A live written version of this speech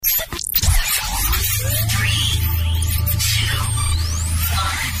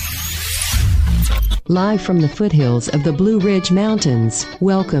Live from the foothills of the Blue Ridge Mountains,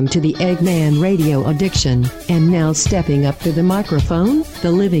 welcome to the Eggman Radio Addiction. And now stepping up to the microphone,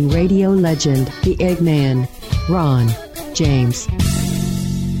 the living radio legend, the Eggman, Ron James.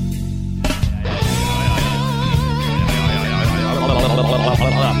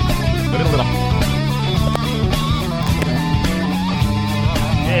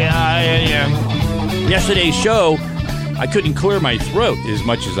 Yesterday's show, I couldn't clear my throat as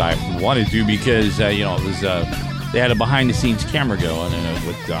much as I wanted to because, it was they had a behind-the-scenes camera going and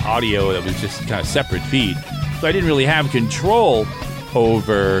with audio that was just kind of separate feed. So I didn't really have control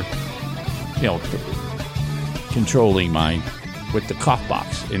over, controlling with the cough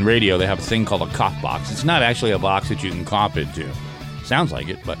box. In radio, they have a thing called a cough box. It's not actually a box that you can cough into. Sounds like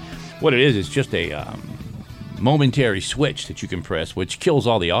it, but what it is just a momentary switch that you can press, which kills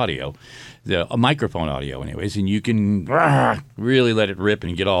all the audio, a microphone audio anyways, and you can really let it rip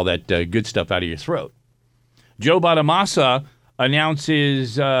and get all that good stuff out of your throat. Joe Bonamassa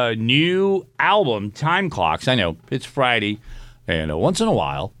announces new album, Time Clocks. I know, it's Friday, and once in a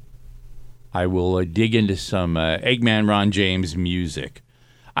while, I will dig into some Eggman Ron James music.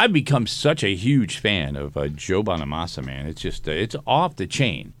 I've become such a huge fan of Joe Bonamassa, man. It's just, it's off the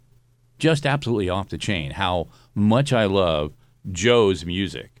chain. Just absolutely off the chain how much I love Joe's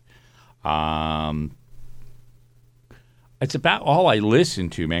music. It's about all I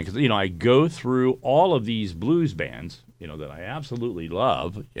listen to, man, because, I go through all of these blues bands, that I absolutely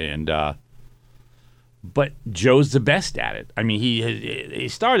love, and but Joe's the best at it. I mean, he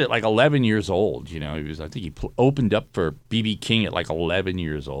started at like 11 years old, I think he opened up for B.B. King at like 11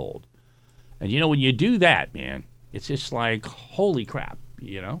 years old. And, when you do that, man, it's just like, holy crap,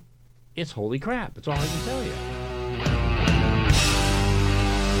 It's holy crap. That's all I can tell you.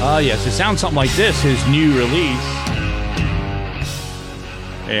 Yes, it sounds something like this, his new release.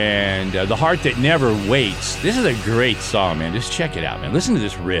 And The Heart That Never Waits. This is a great song, man. Just check it out, man. Listen to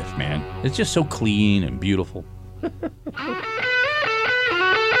this riff, man. It's just so clean and beautiful.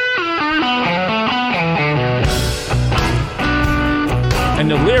 And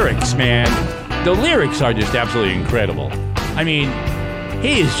the lyrics, man. The lyrics are just absolutely incredible. I mean,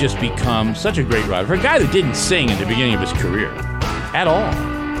 he has just become such a great writer. For a guy that didn't sing at the beginning of his career at all.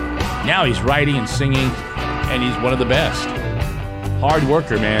 Now he's writing and singing, and he's one of the best. Hard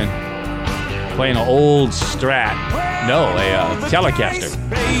worker, man. Playing an old Strat. No, a Telecaster.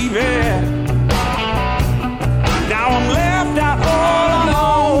 Baby. Now I'm left out all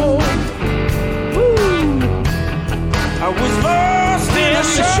alone. Woo. I was lost in the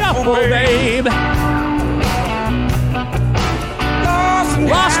shuffle, babe.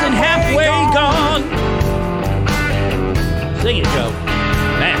 Lost and halfway gone. Sing it, Joe.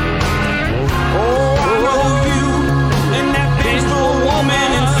 Man. Oh, I know you and that faithful woman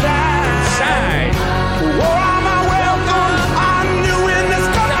inside. Oh, am I welcome? I knew in this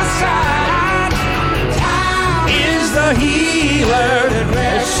side. Time is the healer that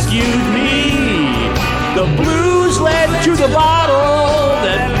rescued me. The blues led to the bottle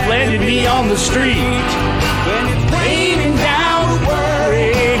that landed me on the street. when it's raining down the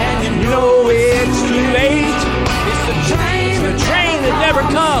worry, and you know it's too late. It's the train that never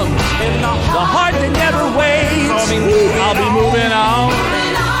comes, and the heart that never waits. I'll be moving on.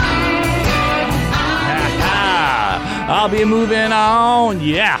 I'll be moving on.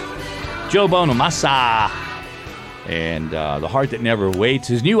 Yeah. Joe Bonamassa. And The Heart That Never Waits.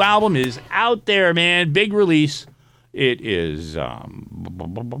 His new album is out there, man. Big release. It is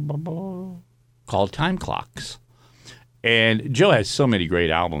called Time Clocks. And Joe has so many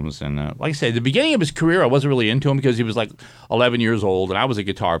great albums. And like I said, the beginning of his career, I wasn't really into him because he was like 11 years old, and I was a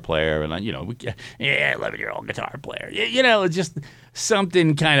guitar player. And, 11-year-old guitar player. It's just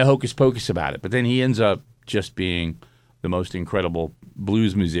something kind of hocus pocus about it. But then he ends up just being the most incredible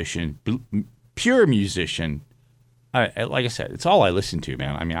blues musician, pure musician. Like I said, it's all I listen to,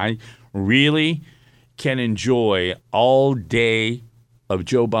 man. I mean, I really can enjoy all day of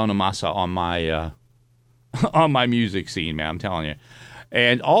Joe Bonamassa on my on my music scene, man. I'm telling you,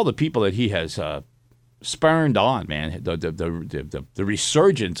 and all the people that he has spurned on, man. The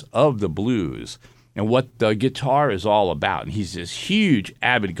resurgence of the blues and what the guitar is all about. And he's this huge,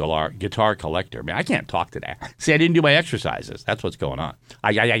 avid guitar collector. Man, I can't talk today. See, I didn't do my exercises. That's what's going on.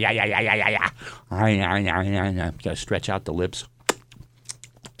 Got to stretch out the lips.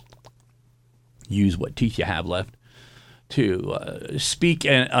 Use what teeth you have left to speak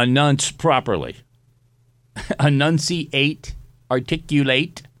and enunciate properly. Enunciate,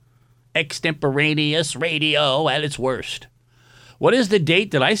 articulate, extemporaneous radio at its worst. What is the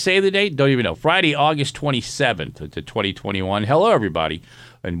date? Did I say the date? Don't even know. Friday, August 27th to 2021. Hello, everybody,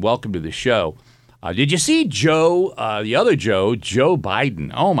 and welcome to the show. Did you see Joe, the other Joe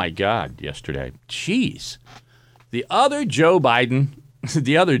Biden? Oh, my God, yesterday. Jeez. The other Joe Biden,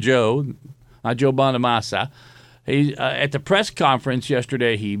 the other Joe, not Joe Bonamassa, he, at the press conference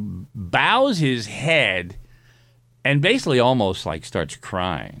yesterday, he bows his head and basically almost like starts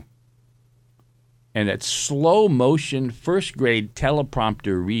crying. And that slow motion first grade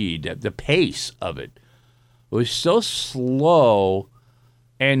teleprompter read, the pace of it was so slow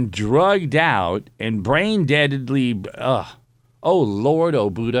and drugged out and brain deadly. Oh Lord, oh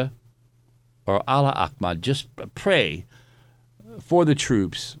Buddha, or Allah Akbar, just pray for the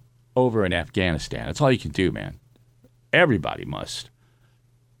troops over in Afghanistan. That's all you can do, man. Everybody must.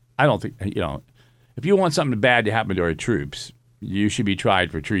 I don't think, if you want something bad to happen to our troops, you should be tried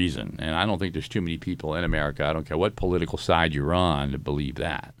for treason. And I don't think there's too many people in America, I don't care what political side you're on, to believe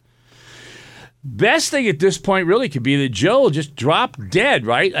that. Best thing at this point really could be that Joe just dropped dead,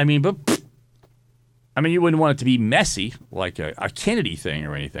 right? I mean, you wouldn't want it to be messy like a Kennedy thing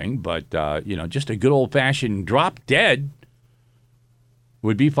or anything, but, just a good old-fashioned drop dead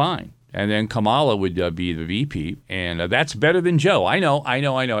would be fine. And then Kamala would be the VP, and that's better than Joe. I know.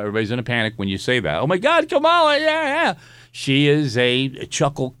 Everybody's in a panic when you say that. Oh, my God, Kamala, yeah. She is a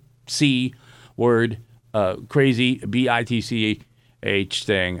chuckle C word, crazy, BITCH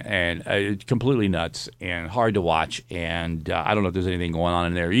thing, and completely nuts and hard to watch. And I don't know if there's anything going on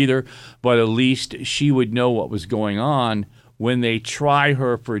in there either, but at least she would know what was going on when they try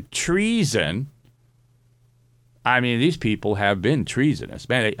her for treason. I mean, these people have been treasonous.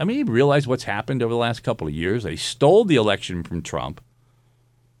 Man, you realize what's happened over the last couple of years? They stole the election from Trump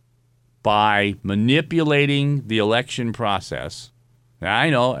by manipulating the election process. Now, I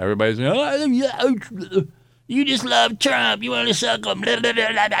know everybody's going, you just love Trump. You want to suck him. Blah, blah,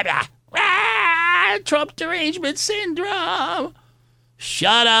 blah, blah, blah. Trump derangement syndrome.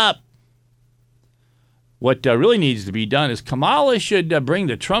 Shut up. What really needs to be done is Kamala should bring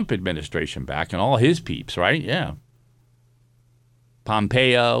the Trump administration back and all his peeps, right? Yeah.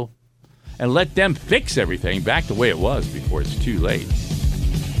 Pompeo. And let them fix everything back the way it was before it's too late.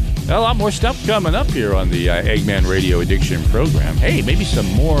 A lot more stuff coming up here on the Eggman Radio Addiction program. Hey, maybe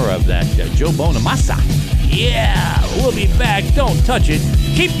some more of that Joe Bonamassa. Yeah, we'll be back. Don't touch it.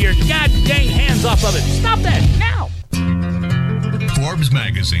 Keep your goddamn hands off of it. Stop that now. Forbes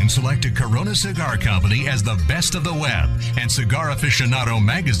magazine selected Corona Cigar Company as the best of the web, and Cigar Aficionado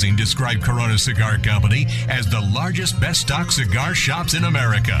magazine described Corona Cigar Company as the largest best-stocked cigar shops in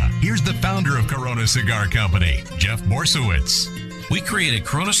America. Here's the founder of Corona Cigar Company, Jeff Borsowitz. We created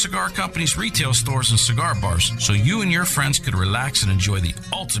Corona Cigar Company's retail stores and cigar bars so you and your friends could relax and enjoy the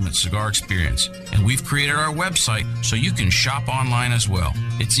ultimate cigar experience. And we've created our website so you can shop online as well.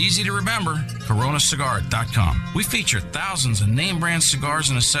 It's easy to remember, coronacigar.com. We feature thousands of name brand cigars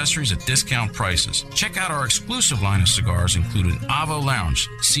and accessories at discount prices. Check out our exclusive line of cigars including Avo Lounge,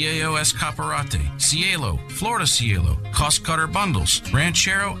 CAO Escaparate, Cielo, Florida Cielo, Cost Cutter Bundles,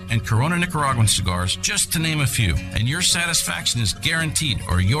 Ranchero, and Corona Nicaraguan cigars, just to name a few. And your satisfaction is guaranteed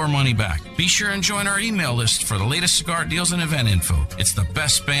or your money back. Be sure and join our email list for the latest cigar deals and event info. It's the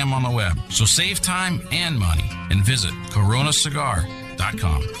best spam on the web. So save time and money and visit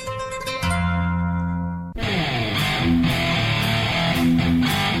coronacigar.com.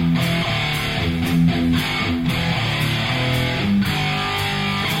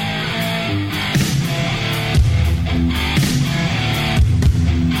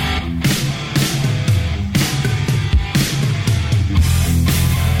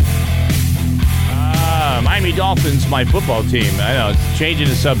 Miami Dolphins, my football team. I know, it's changing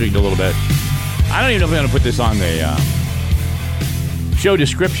the subject a little bit. I don't even know if I'm going to put this on the show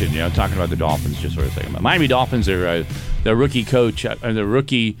description, talking about the Dolphins, just sort of saying. Miami Dolphins are the rookie coach, the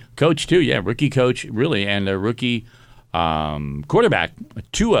rookie coach too, rookie coach, really, and the rookie quarterback,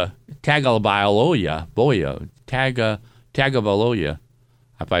 Tua Tagovailoa.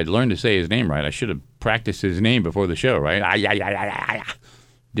 If I'd learned to say his name right, I should have practiced his name before the show, right?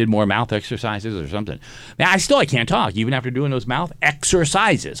 Did more mouth exercises or something. Now, I can't talk, even after doing those mouth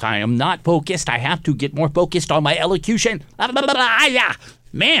exercises. I am not focused. I have to get more focused on my elocution.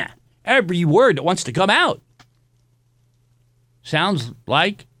 Man, every word that wants to come out sounds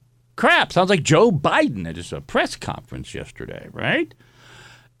like crap. Sounds like Joe Biden at his press conference yesterday, right?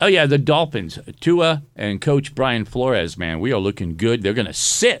 Oh, yeah, the Dolphins, Tua and Coach Brian Flores, man, we are looking good. They're going to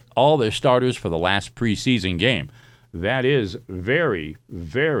sit all their starters for the last preseason game. That is very,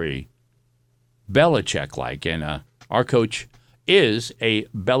 very Belichick-like. And our coach is a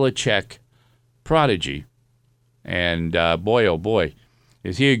Belichick prodigy. And boy, oh boy,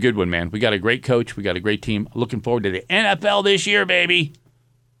 is he a good one, man. We got a great coach. We got a great team. Looking forward to the NFL this year, baby.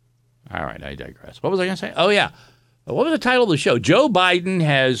 All right, I digress. What was I going to say? Oh, yeah. What was the title of the show? Joe Biden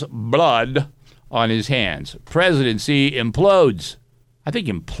has blood on his hands. Presidency implodes. I think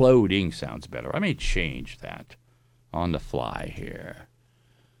imploding sounds better. I may change that on the fly here.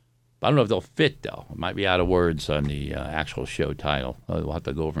 I don't know if they'll fit, though. It might be out of words on the actual show title. We'll have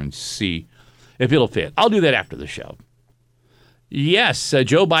to go over and see if it'll fit. I'll do that after the show. Yes,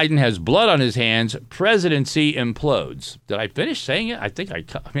 Joe Biden has blood on his hands. Presidency implodes. Did I finish saying it? I think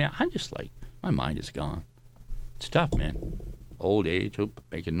I'm just like, my mind is gone. It's tough, man. Old age,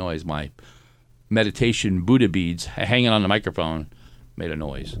 making noise. My meditation Buddha beads hanging on the microphone made a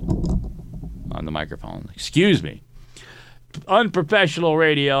noise on the microphone. Excuse me. Unprofessional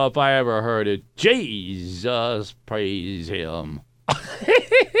radio, if I ever heard it. Jesus, praise him.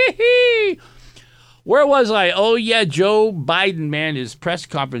 Where was I? Oh, yeah, Joe Biden, man, his press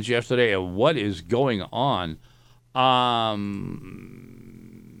conference yesterday, and what is going on? And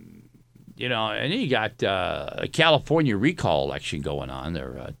you got a California recall election going on.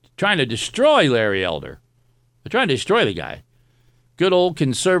 They're trying to destroy Larry Elder. They're trying to destroy the guy. Good old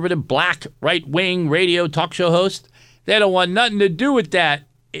conservative, black, right-wing radio talk show host. They don't want nothing to do with that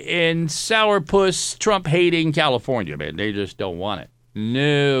in sourpuss, Trump-hating California, man. They just don't want it.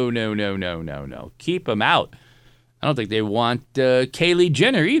 No. Keep them out. I don't think they want Kylie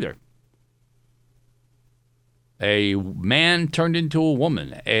Jenner either. A man turned into a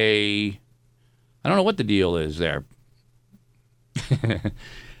woman. I don't know what the deal is there.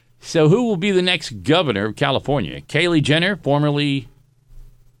 So who will be the next governor of California? Kylie Jenner, formerly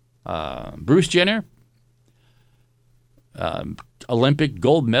Bruce Jenner? Olympic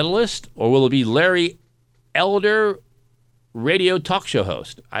gold medalist, or will it be Larry Elder, radio talk show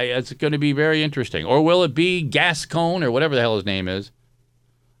host? It's going to be very interesting. Or will it be Gascon, or whatever the hell his name is?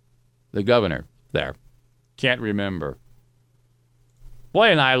 The governor there. Can't remember. Boy,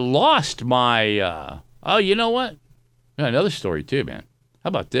 and I lost my... you know what? Another story too, man. How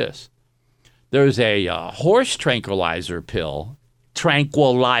about this? There's a horse tranquilizer pill.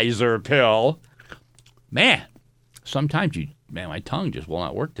 Man. Sometimes my tongue just will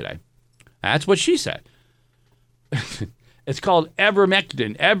not work today. That's what she said. It's called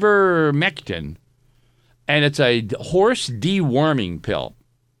Ivermectin, and it's a horse deworming pill.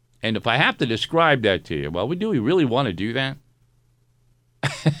 And if I have to describe that to you, do we really want to do that?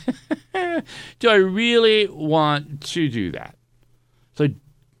 Do I really want to do that? So,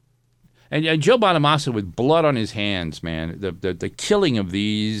 and Joe Bonamassa with blood on his hands, man, the killing of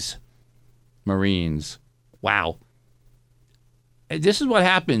these Marines. Wow. This is what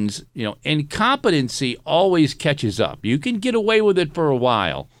happens, incompetency always catches up. You can get away with it for a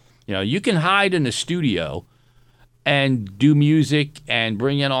while. You can hide in a studio and do music and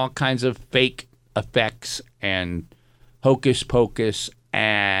bring in all kinds of fake effects and hocus pocus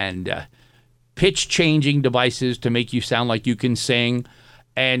and pitch changing devices to make you sound like you can sing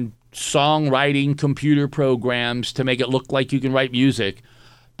and songwriting computer programs to make it look like you can write music.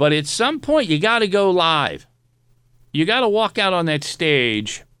 But at some point, you got to go live. You got to walk out on that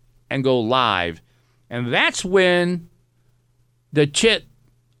stage and go live. And that's when the chit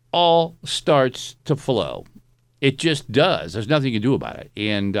all starts to flow. It just does. There's nothing you can do about it.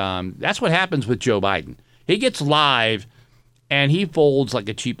 And that's what happens with Joe Biden. He gets live, and he folds like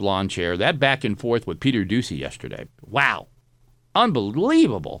a cheap lawn chair. That back and forth with Peter Doocy yesterday. Wow.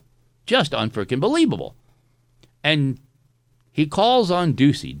 Unbelievable. Just unfreaking believable. And he calls on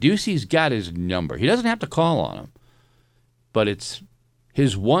Doocy. Doocy's got his number. He doesn't have to call on him. But it's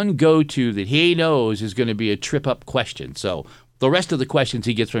his one go-to that he knows is going to be a trip-up question. So the rest of the questions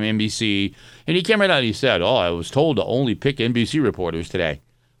he gets from NBC, and he came right out and he said, I was told to only pick NBC reporters today.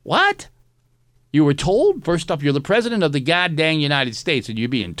 What? You were told? First off, you're the president of the goddamn United States, and you're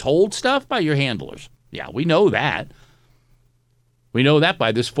being told stuff by your handlers. Yeah, we know that. We know that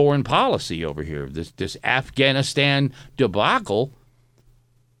by this foreign policy over here, this Afghanistan debacle.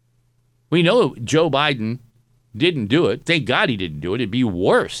 We know Joe Biden didn't do it. Thank God he didn't do it. It'd be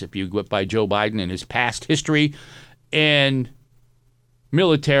worse if you went by Joe Biden and his past history and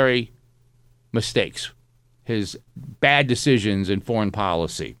military mistakes, his bad decisions in foreign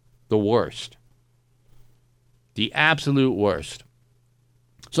policy. The worst. The absolute worst.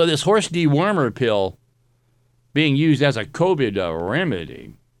 So this horse dewormer pill being used as a COVID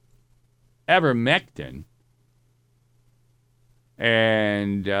remedy, Ivermectin,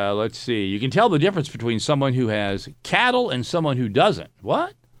 and let's see, you can tell the difference between someone who has cattle and someone who doesn't.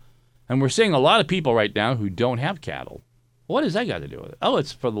 What? And we're seeing a lot of people right now who don't have cattle. What has that got to do with it? Oh,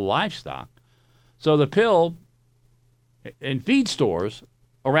 it's for the livestock. So the pill in feed stores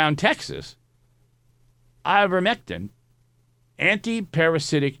around Texas, Ivermectin,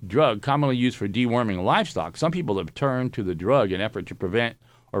 anti-parasitic drug commonly used for deworming livestock. Some people have turned to the drug in an effort to prevent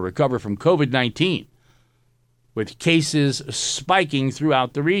or recover from COVID-19, with cases spiking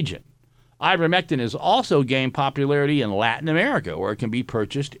throughout the region. Ivermectin has also gained popularity in Latin America, where it can be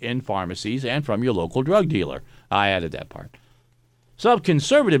purchased in pharmacies and from your local drug dealer. I added that part. Some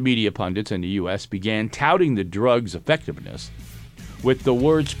conservative media pundits in the U.S. began touting the drug's effectiveness, with the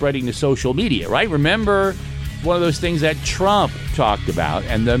word spreading to social media, right? Remember, one of those things that Trump talked about,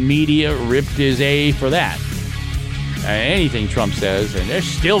 and the media ripped his A for that. Anything Trump says, and they're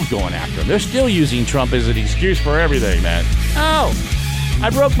still going after him. They're still using Trump as an excuse for everything, man. Oh,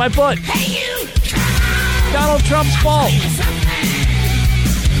 I broke my foot. Hey, you! Donald Trump's fault.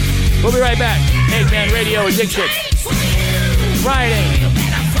 We'll be right back. Eggman Radio Addiction. Friday.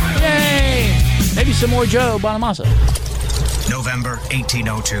 Yay! Maybe some more Joe Bonamassa. November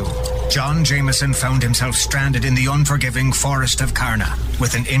 1802. John Jameson found himself stranded in the unforgiving forest of Carna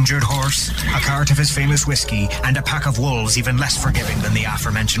with an injured horse, a cart of his famous whiskey, and a pack of wolves even less forgiving than the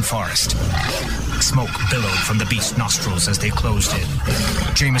aforementioned forest. Smoke billowed from the beast's nostrils as they closed in.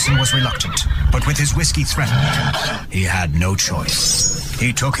 Jameson was reluctant, but with his whiskey threatened, he had no choice.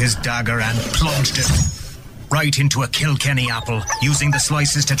 He took his dagger and plunged it right into a Kilkenny apple, using the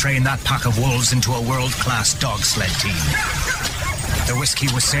slices to train that pack of wolves into a world-class dog sled team. The whiskey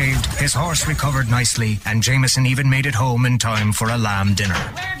was saved, his horse recovered nicely, and Jameson even made it home in time for a lamb dinner.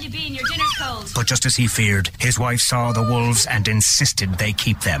 Where have you been? Your dinner's cold. But just as he feared, his wife saw the wolves and insisted they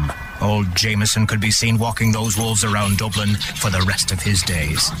keep them. Old Jameson could be seen walking those wolves around Dublin for the rest of his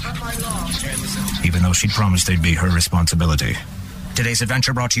days, even though she'd promised they'd be her responsibility. Today's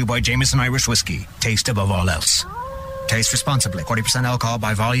adventure brought to you by Jameson Irish Whiskey. Taste above all else. Taste responsibly. 40% alcohol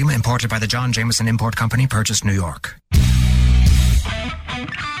by volume. Imported by the John Jameson Import Company. Purchased New York.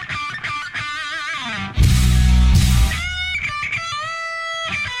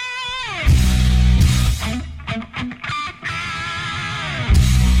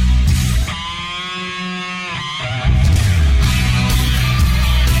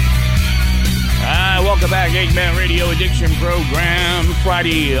 Welcome back, Eggman Radio Addiction Program,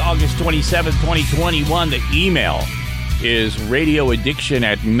 Friday, August 27th, 2021. The email is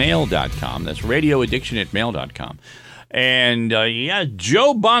radioaddiction@mail.com. That's radioaddiction@mail.com. And,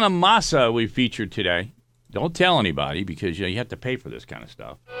 Joe Bonamassa we featured today. Don't tell anybody because you have to pay for this kind of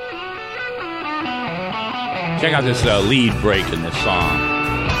stuff. Check out this lead break in this song,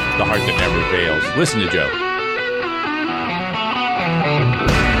 The Heart That Never Fails. Listen to Joe.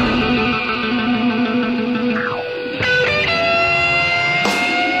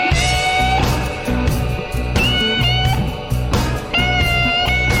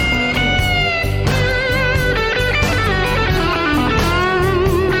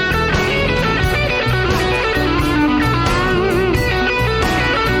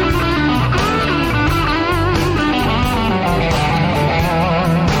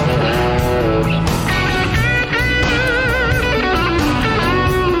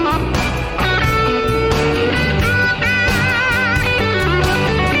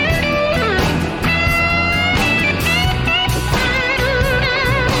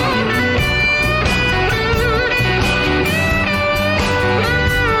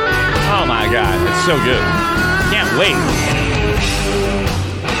 So good. Can't wait.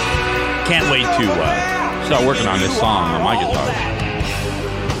 Can't wait to start working on this song on my guitar.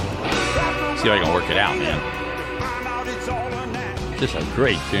 See if I can work it out, man. Just a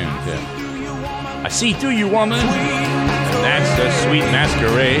great tune, too. I see through you, woman. And that's the sweet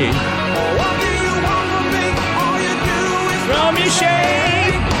masquerade. From your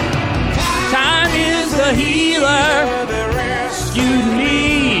shade, time is the healer. You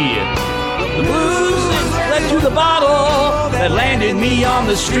need the blues led to the bottle that landed me on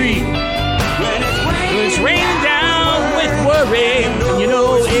the street. It's raining down with worry, you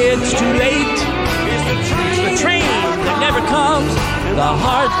know it's too late. It's the train that never comes, the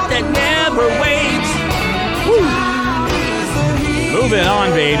heart that never waits. Woo. Moving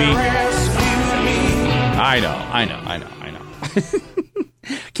on, baby. I know.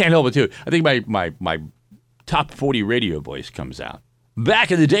 Can't help it, too. I think my top 40 radio voice comes out.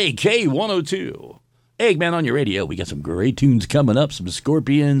 Back in the day, K102. Eggman on your radio. We got some great tunes coming up. Some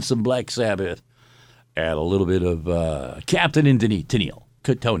Scorpions, some Black Sabbath, and a little bit of Captain and Tennille.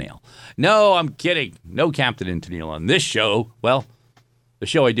 Toenail. No, I'm kidding. No Captain and Tennille on this show. Well, the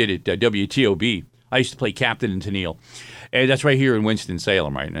show I did at WTOB, I used to play Captain and Tennille. And that's right here in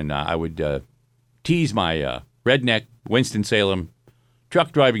Winston-Salem, right? And I would tease my redneck Winston-Salem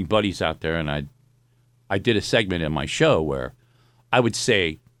truck driving buddies out there, and I did a segment in my show where I would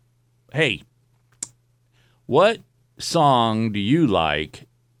say, hey, what song do you like,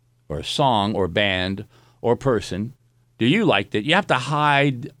 or song or band or person do you like that you have to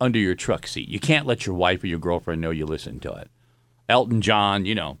hide under your truck seat? You can't let your wife or your girlfriend know you listen to it. Elton John,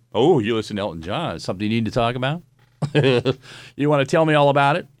 you know. Oh, you listen to Elton John. Something you need to talk about? You want to tell me all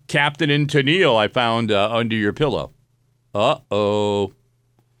about it? Captain and Tennille I found under your pillow. Uh-oh.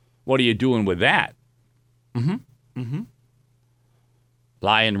 What are you doing with that?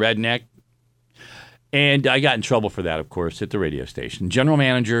 Lying redneck. And I got in trouble for that, of course, at the radio station. General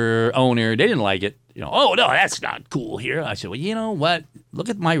manager, owner, they didn't like it. You know, oh, no, that's not cool here. I said, well, you know what? Look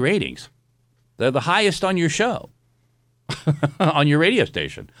at my ratings. They're the highest on your show, on your radio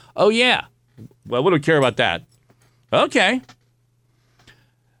station. Oh, yeah. Well, we don't care about that. Okay.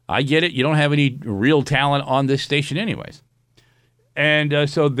 I get it. You don't have any real talent on this station anyways. And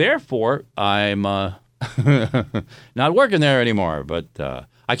so, therefore, I'm not working there anymore. But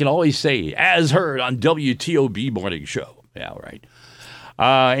I can always say, as heard on WTOB Morning Show. Yeah, right.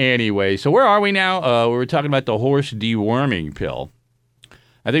 Anyway, so where are we now? We were talking about the horse deworming pill.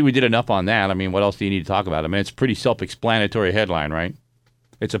 I think we did enough on that. I mean, what else do you need to talk about? I mean, it's a pretty self-explanatory headline, right?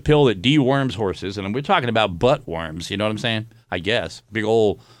 It's a pill that deworms horses, and we're talking about butt worms, you know what I'm saying? I guess. Big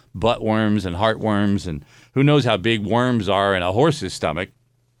old butt worms and heartworms, and who knows how big worms are in a horse's stomach.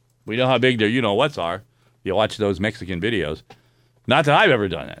 We know how big their you-know-whats are. You watch those Mexican videos. Not that I've ever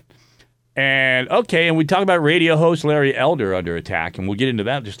done that. And, okay, and we talk about radio host Larry Elder under attack, and we'll get into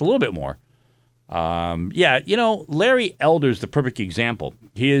that just a little bit more. Yeah, you know, Larry Elder's the perfect example.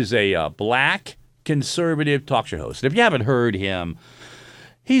 He is a black conservative talk show host. And if you haven't heard him,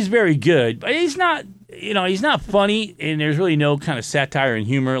 he's very good, but he's not, you know, he's not funny, and there's really no kind of satire and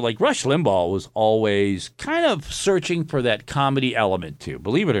humor. Like Rush Limbaugh was always kind of searching for that comedy element too.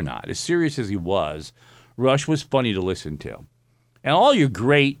 Believe it or not, as serious as he was, Rush was funny to listen to. And all your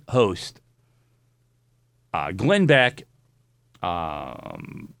great hosts, Glenn Beck,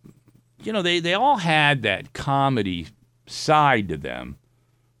 you know, they all had that comedy side to them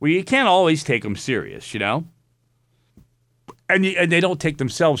where you can't always take them serious, you know? And they don't take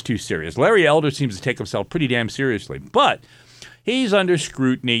themselves too serious. Larry Elder seems to take himself pretty damn seriously. But he's under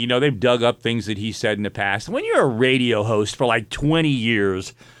scrutiny. You know, they've dug up things that he said in the past. When you're a radio host for like 20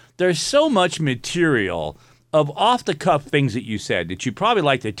 years, there's so much material of off-the-cuff things that you said that you'd probably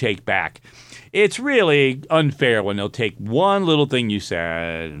like to take back. It's really unfair when they'll take one little thing you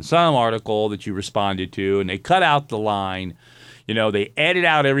said in some article that you responded to, and they cut out the line. You know, they edit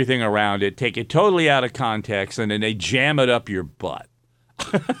out everything around it, take it totally out of context, and then they jam it up your butt.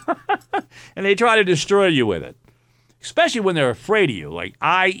 And they try to destroy you with it, especially when they're afraid of you, like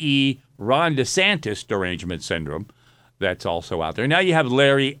i.e. Ron DeSantis derangement syndrome that's also out there. Now you have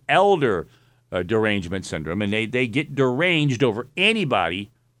Larry Elder derangement syndrome, and they get deranged over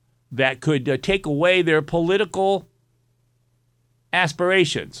anybody that could take away their political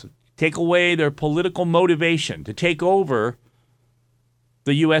aspirations, take away their political motivation to take over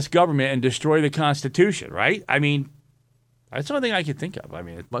the U.S. government and destroy the Constitution, right? I mean, that's the only thing I can think of. I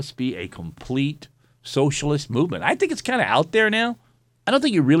mean, it must be a complete socialist movement. I think it's kind of out there now. I don't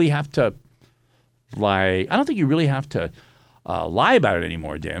think you really have to lie about it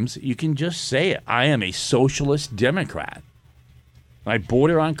anymore, Dims. You can just say it. I am a socialist Democrat. I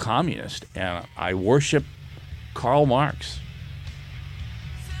border on communist, and I worship Karl Marx.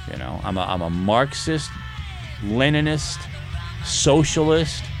 You know, I'm a Marxist, Leninist,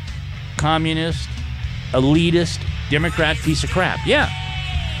 socialist, communist, elitist, Democrat piece of crap. Yeah,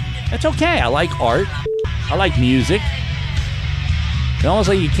 that's okay. I like art. I like music. And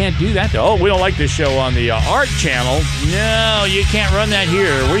also, you can't do that. Oh, we don't like this show on the art channel. No, you can't run that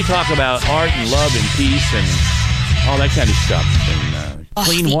here. We talk about art and love and peace and all that kind of stuff. And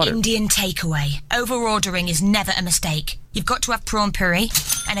clean water. Indian takeaway. Over-ordering is never a mistake. You've got to have prawn puree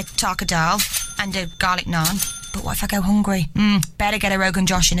and a taka dal and a garlic naan. But what if I go hungry? Better get a Rogan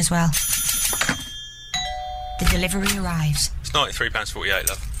Josh in as well. The delivery arrives. It's £93.48,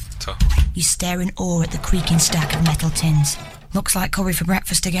 love. So. You stare in awe at the creaking stack of metal tins. Looks like curry for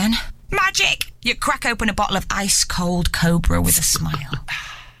breakfast again. Magic! You crack open a bottle of ice-cold Cobra with a smile.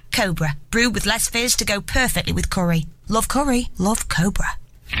 Cobra, brewed with less fizz to go perfectly with curry. Love curry, love Cobra.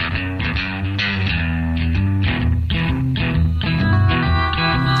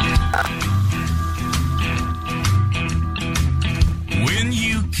 When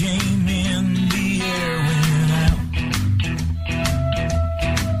you came in, the air went out,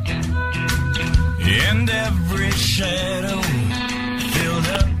 and every shadow filled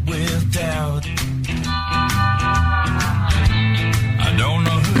up with doubt. I don't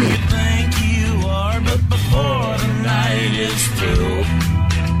know who you think you are, but before the night is through,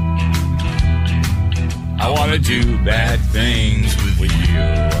 I want to do bad things with you.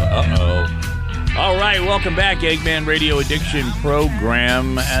 Uh-oh. All right, welcome back, Eggman Radio Addiction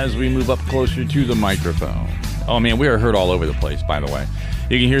Program, as we move up closer to the microphone. Oh, man, we are heard all over the place, by the way.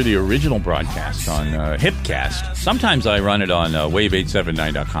 You can hear the original broadcast on Hipcast. Sometimes I run it on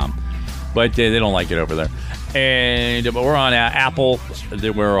wave879.com, but they don't like it over there. And we're on Apple,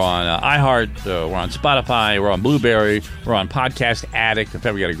 we're on iHeart, we're on Spotify, we're on Blueberry, we're on Podcast Addict. In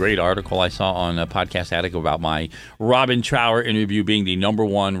fact, we got a great article I saw on Podcast Addict about my Robin Trower interview being the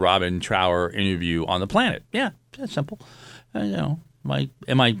 #1 Robin Trower interview on the planet. Yeah, that's simple. Am I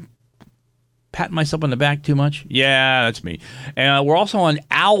patting myself on the back too much? Yeah, that's me. And we're also on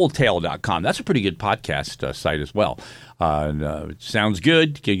owltail.com. That's a pretty good podcast site as well. It sounds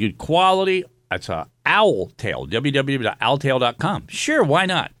good, get good quality. That's Owltail, www.owltail.com. Sure, why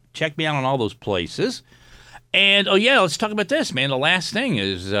not? Check me out on all those places. And, let's talk about this, man. The last thing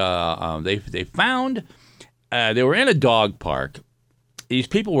is they found, they were in a dog park. These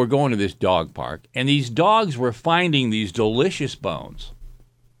people were going to this dog park, and these dogs were finding these delicious bones.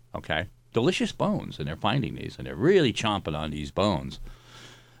 Okay? Delicious bones, and they're finding these, and they're really chomping on these bones.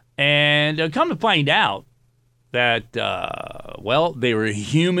 And come to find out that, they were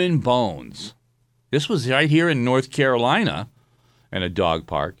human bones. This was right here in North Carolina in a dog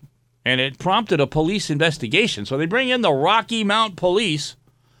park, and it prompted a police investigation. So they bring in the Rocky Mount Police,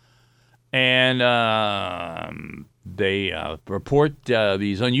 and they report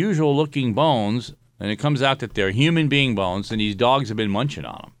these unusual-looking bones, and it comes out that they're human being bones, and these dogs have been munching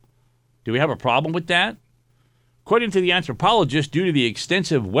on them. Do we have a problem with that? According to the anthropologist, due to the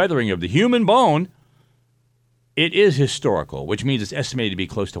extensive weathering of the human bone, it is historical, which means it's estimated to be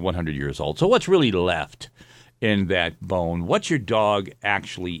close to 100 years old. So what's really left in that bone? What's your dog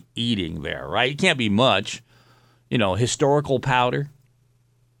actually eating there, right? It can't be much. Historical powder.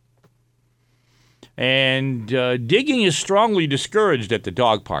 And digging is strongly discouraged at the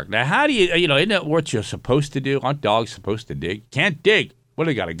dog park. Now, how do you, isn't that what you're supposed to do? Aren't dogs supposed to dig? Can't dig. What,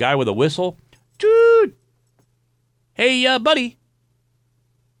 do they got, a guy with a whistle? Dude! Hey, buddy.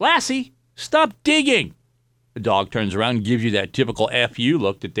 Lassie, stop digging. The dog turns around and gives you that typical F-you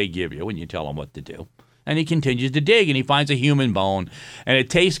look that they give you when you tell him what to do. And he continues to dig, and he finds a human bone, and it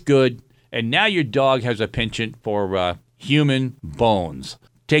tastes good, and now your dog has a penchant for human bones.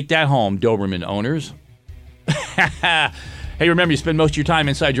 Take that home, Doberman owners. Hey, remember, you spend most of your time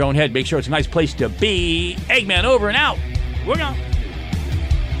inside your own head. Make sure it's a nice place to be. Eggman over and out. We're gone.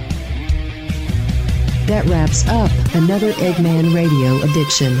 That wraps up another Eggman Radio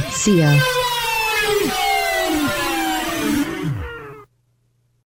Addiction. See ya.